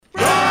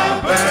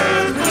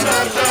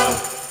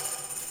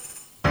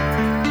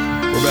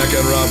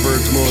back on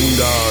Robert's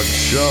Moondog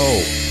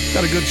Show.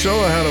 Got a good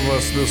show ahead of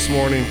us this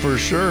morning for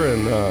sure,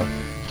 and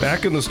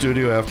back in the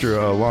studio after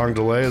a long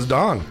delay is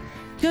Dawn.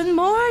 Good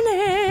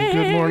morning.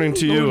 Good morning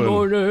to you. Good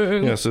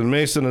morning. Yes, and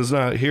Mason is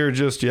not here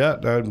just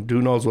yet.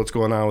 Who knows what's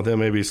going on with him?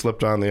 Maybe he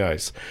slipped on the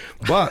ice.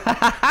 But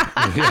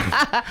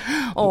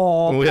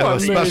oh, we have a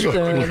special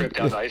trip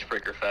down to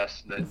Icebreaker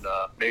Fest, and then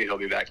maybe he'll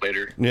be back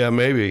later. Yeah,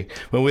 maybe.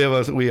 But we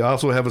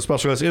also have a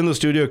special guest in the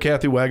studio,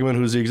 Kathy Wagaman,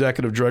 who's the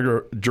executive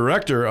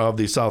director of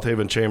the South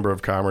Haven Chamber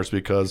of Commerce,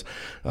 because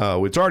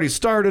it's already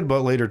started,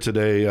 but later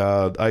today,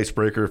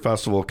 Icebreaker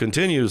Festival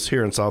continues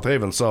here in South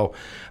Haven. So,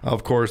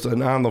 of course,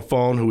 and on the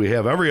phone, who we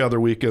have every other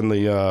week on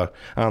the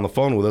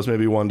phone with us,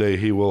 maybe one day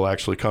he will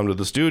actually come to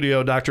the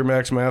studio, Dr.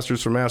 Max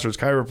Masters from Masters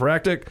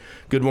Chiropractic.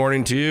 Good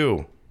morning to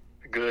you.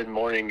 Good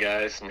morning,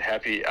 guys, and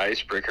happy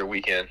Icebreaker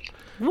weekend.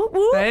 Whoop,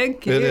 whoop.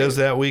 Thank you. It is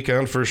that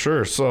weekend for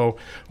sure. So,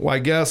 well, I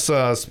guess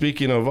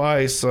speaking of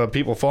ice,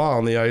 people fall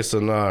on the ice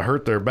and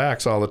hurt their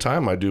backs all the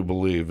time, I do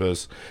believe.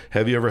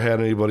 Have you ever had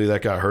anybody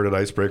that got hurt at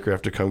Icebreaker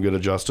have to come get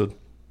adjusted?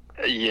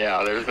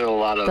 Yeah, there's been a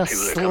lot of The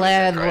people that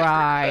sled come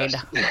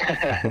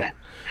ride.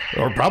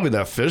 Or probably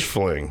that fish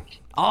fling.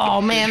 Oh,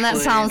 man, that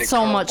sounds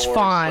so much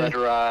fun. Sled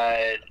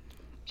ride,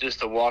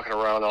 just walking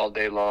around all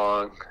day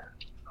long.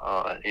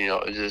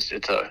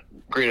 It's a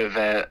great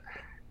event,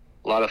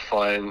 a lot of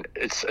fun.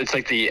 It's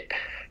like the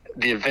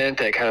event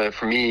that kind of,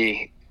 for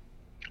me,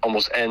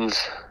 almost ends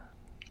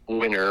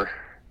winter.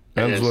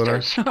 Ends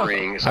winter? Starts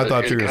spring. So I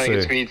thought you were going to say. It kind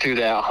of gets me through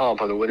that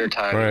hump of the winter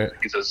time. Right.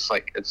 Because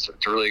it's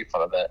a really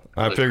fun event.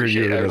 I figured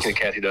you appreciate were everything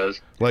Kathy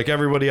does. Like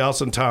everybody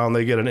else in town,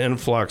 they get an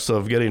influx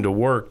of getting to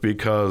work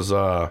because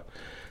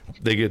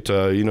they get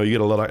you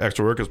get a lot of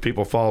extra work as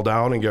people fall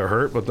down and get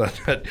hurt, but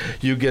then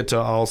you get to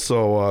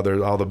also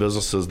there's all the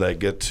businesses that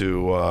get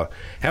to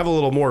have a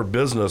little more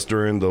business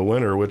during the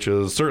winter, which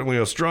is certainly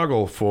a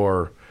struggle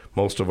for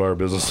most of our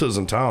businesses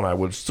in town, I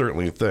would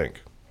certainly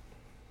think.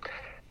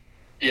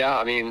 Yeah,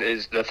 I mean,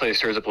 it definitely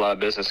stirs up a lot of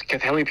business.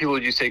 Kathy, how many people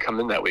would you say come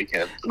in that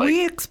weekend?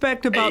 We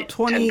expect about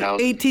 10,000.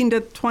 18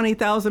 to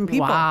 20,000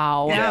 people.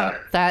 Wow. Yeah.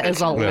 That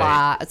is a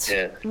lot.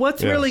 Yeah.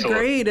 What's Yeah. really So-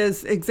 great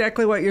is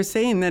exactly what you're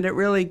saying, that it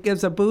really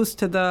gives a boost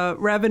to the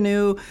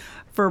revenue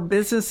for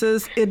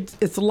businesses.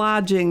 It's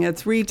lodging,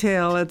 it's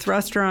retail, it's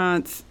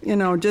restaurants,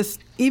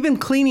 just even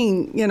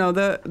cleaning,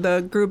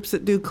 the groups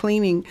that do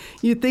cleaning.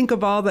 You think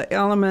of all the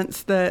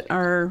elements that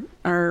are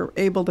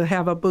able to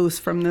have a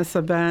boost from this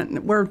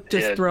event. We're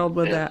just thrilled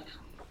with that.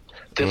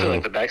 Definitely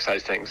like the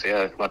backside things.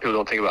 Yeah, a lot of people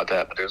don't think about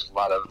that, but there's a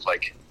lot of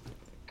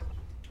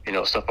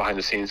stuff behind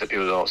the scenes that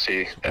people don't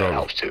see. And it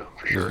helps too,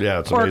 for sure. Yeah,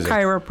 it's Or amazing.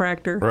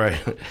 chiropractor. Right.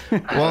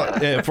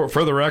 Well,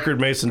 for the record,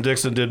 Mason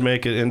Dixon did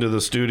make it into the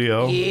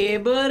studio. Yeah,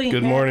 buddy.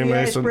 Good morning,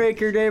 Happy Mason.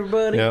 Icebreaker to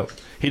everybody. Yep.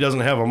 He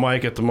doesn't have a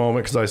mic at the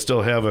moment because I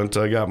still haven't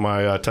got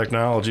my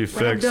technology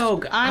fixed.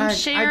 Dog, I'm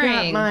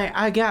sharing.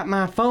 I got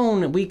my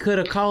phone. We could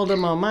have called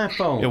him on my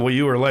phone. Yeah, well,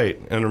 you were late.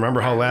 And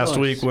remember how last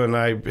week when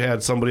I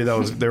had somebody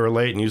they were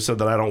late and you said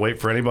that I don't wait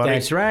for anybody?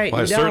 That's right, Well,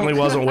 I you certainly don't.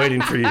 wasn't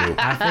waiting for you.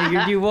 I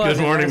figured you was.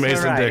 Good morning, That's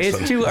Mason all right.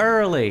 Dixon. It's too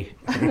early.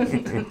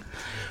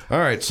 All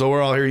right, so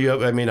we're all here.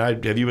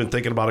 Have you been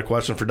thinking about a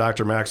question for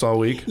Dr. Max all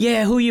week?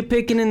 Yeah, who you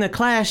picking in the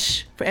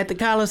Clash at the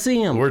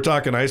Coliseum? We're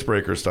talking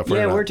icebreaker stuff right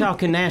yeah, now. we're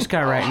talking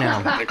NASCAR right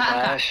now. The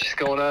clash is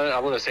going on. I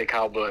want to say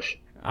Kyle Busch.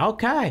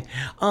 Okay.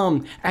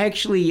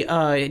 Actually,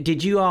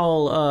 did you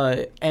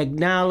all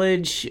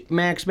acknowledge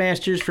Max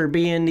Masters for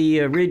being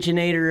the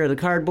originator of the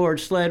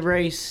cardboard sled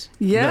race?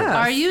 Yes.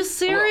 Are you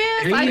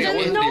serious? Well, I wasn't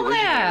didn't the know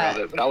originator that.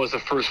 of it, but I was the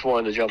first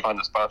one to jump on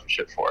the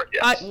sponsorship for it.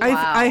 Yes.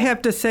 I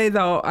have to say,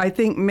 though, I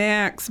think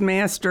Max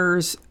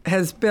Masters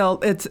has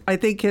built, I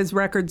think his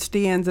record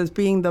stands as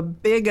being the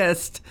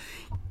biggest,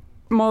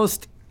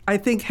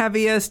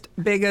 heaviest,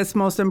 biggest,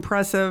 most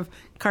impressive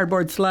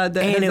cardboard sled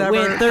that And has it ever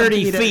went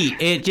 30 competed. feet.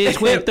 It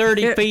just went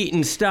 30 feet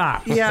and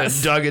stopped.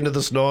 Yes. Dug into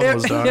the snow and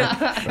was done.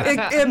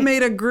 It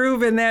made a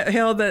groove in that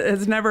hill that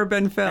has never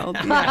been filled.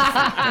 Yes.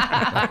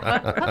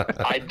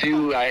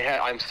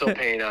 I'm still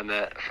paying on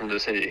that from the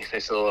city. They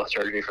still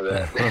charge me for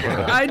that.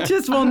 I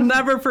just will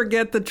never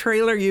forget the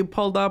trailer you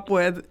pulled up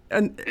with.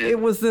 And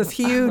it was this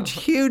huge,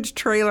 huge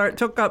trailer. It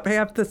took up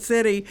half the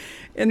city.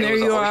 And there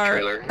you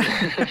are.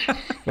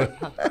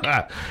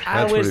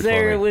 I was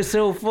there. It was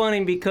so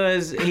funny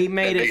because he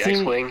made Big it seem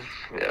X-Wing.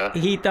 Yeah.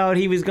 he thought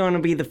he was going to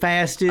be the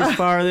fastest,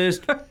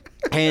 farthest,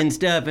 and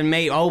stuff. And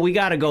we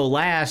got to go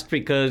last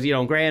because,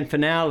 grand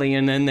finale.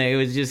 And then it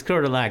was just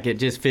sort of like it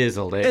just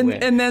fizzled.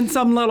 And then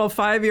some little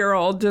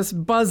 5-year-old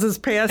just buzzes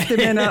past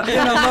him in a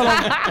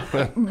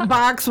little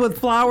box with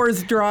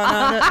flowers drawn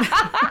on it.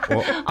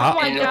 Well, Oh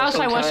my gosh,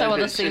 I wish I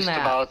would have Sometimes seen it's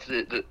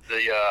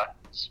that.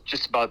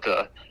 just about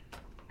the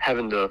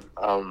having the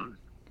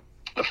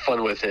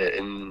fun with it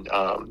and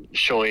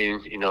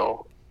showing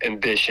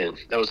ambition.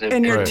 That was an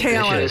And your ambitious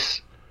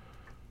talent.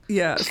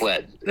 Yes.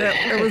 sled.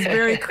 It was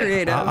very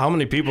creative. how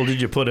many people did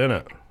you put in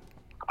it?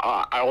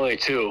 I only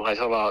two. I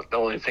talk about the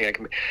only thing I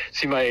can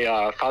see.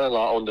 My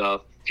father-in-law owned a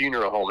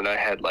funeral home, and I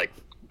had like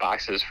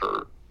boxes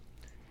for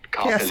a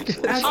coffins.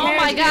 Oh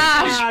my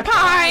gosh,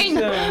 pine!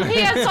 He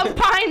had some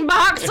pine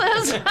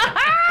boxes.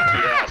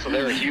 Yeah, so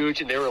they were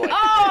huge, and they were like,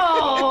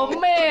 Oh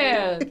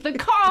man, the they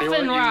coffin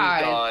weren't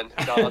ride.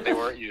 used, Don. They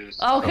weren't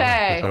used.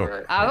 Okay, They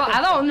were-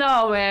 I don't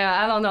know, man.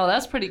 I don't know.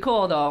 That's pretty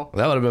cool, though.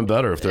 That would have been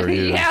better if they were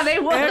used. Yeah, they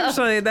would.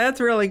 Actually, that's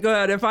really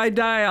good. If I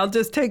die, I'll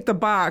just take the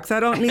box. I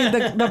don't need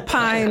the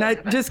pine.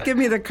 Just give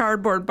me the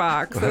cardboard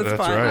box. That's, That's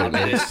fine.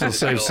 right. It's to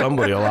save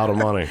somebody a lot of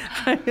money.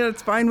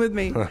 It's fine with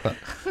me.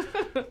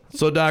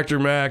 So, Dr.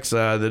 Max,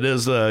 that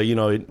is,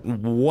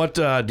 what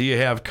do you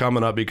have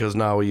coming up? Because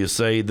now you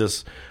say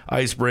this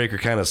icebreaker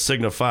kind of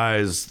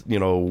signifies,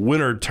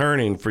 winter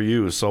turning for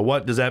you. So,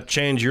 what does that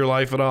change your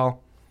life at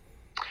all?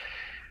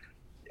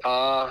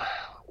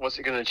 What's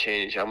it gonna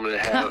change? I'm gonna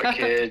have a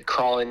kid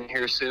crawling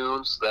here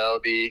soon, so that'll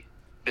be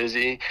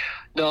busy.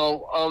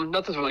 No,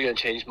 nothing's really gonna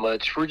change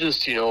much. We're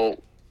just,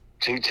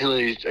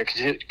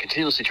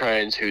 continuously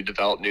trying to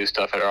develop new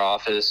stuff at our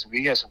office.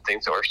 We have some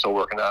things that we're still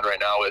working on right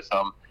now with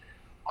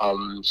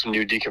some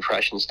new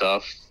decompression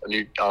stuff, a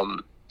new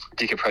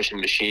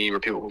decompression machine where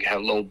people can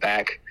have low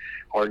back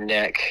or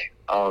neck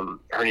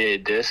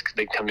herniated disc.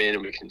 They come in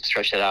and we can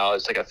stretch that out.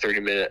 It's like a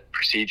 30-minute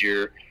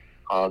procedure.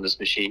 This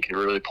machine can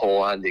really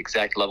pull on the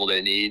exact level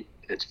they need.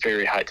 It's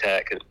very high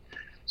tech, and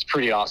it's a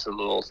pretty awesome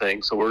little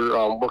thing. So we're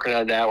working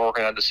on that. We're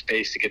working on the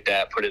space to get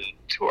that put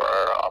into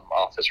our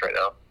office right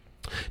now.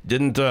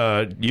 Didn't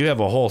you have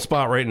a whole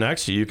spot right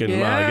next to you? You can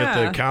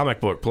get the comic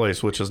book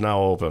place, which is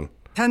now open.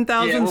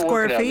 10,000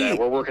 square working on that. feet.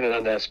 We're working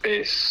on that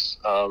space,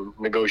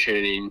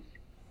 negotiating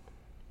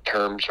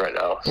terms right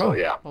now. So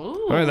yeah.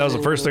 All right, that was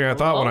the first thing I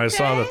thought when I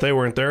saw that they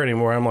weren't there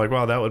anymore. I'm like,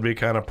 wow, that would be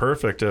kind of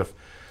perfect if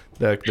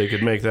that they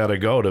could make that a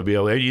go to be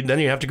able. Then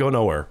you have to go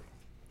nowhere.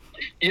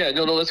 Yeah,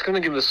 no, that's going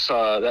to give us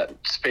that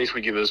space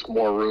would give us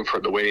more room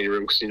for the waiting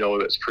room because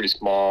it's pretty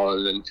small,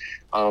 and then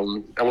I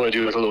want to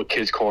do like a little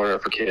kids corner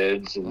for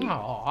kids, and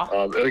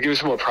it'll give us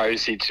some more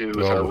privacy too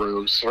with our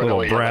rooms.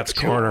 Little Brat's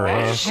corner,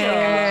 huh?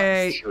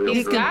 Hey,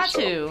 He's got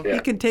to. he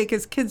can take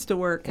his kids to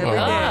work every day.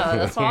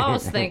 That's what I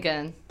was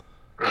thinking.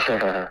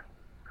 Are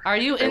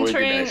you That would be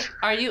entering? nice.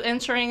 Are you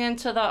entering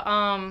into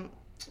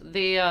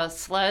the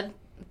sled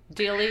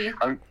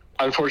dealie?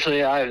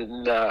 Unfortunately, I have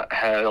not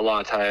had a lot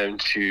of time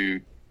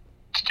to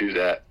do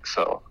that,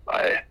 so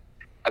I'm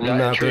not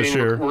Not entering. this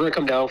year. We're going to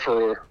come down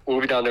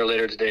we'll be down there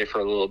later today for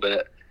a little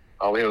bit.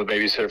 We have a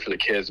babysitter for the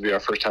kids. It'll be our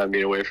first time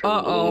being away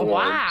from the little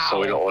one, wow.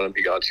 so we don't want to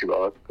be gone too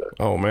long. But.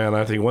 Oh man,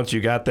 I think once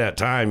you got that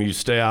time, you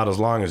stay out as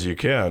long as you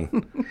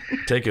can.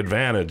 Take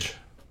advantage.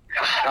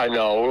 I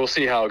know. We'll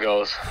see how it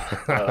goes.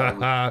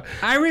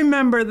 I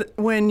remember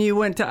when you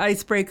went to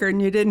Icebreaker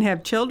and you didn't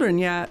have children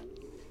yet.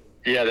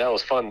 Yeah, that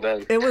was fun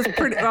then. It was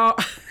pretty. Oh.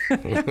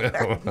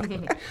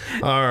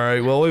 All right.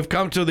 Well, we've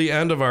come to the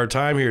end of our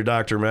time here,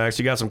 Dr. Max.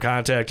 You got some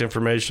contact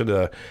information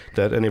that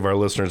any of our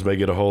listeners may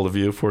get a hold of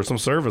you for some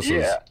services.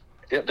 Yeah.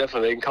 Yep,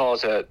 definitely. They can call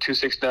us at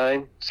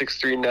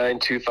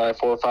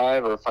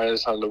 269-639-2545 or find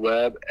us on the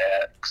web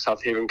at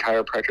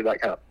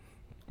southavenchiropractor.com.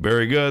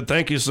 Very good.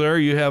 Thank you, sir.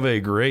 You have a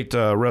great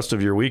rest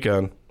of your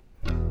weekend.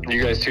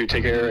 You guys too.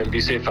 Take care and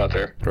be safe out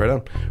there. Right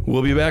on.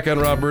 We'll be back on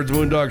Rob Bird's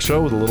Moondog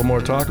Show with a little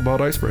more talk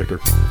about Icebreaker.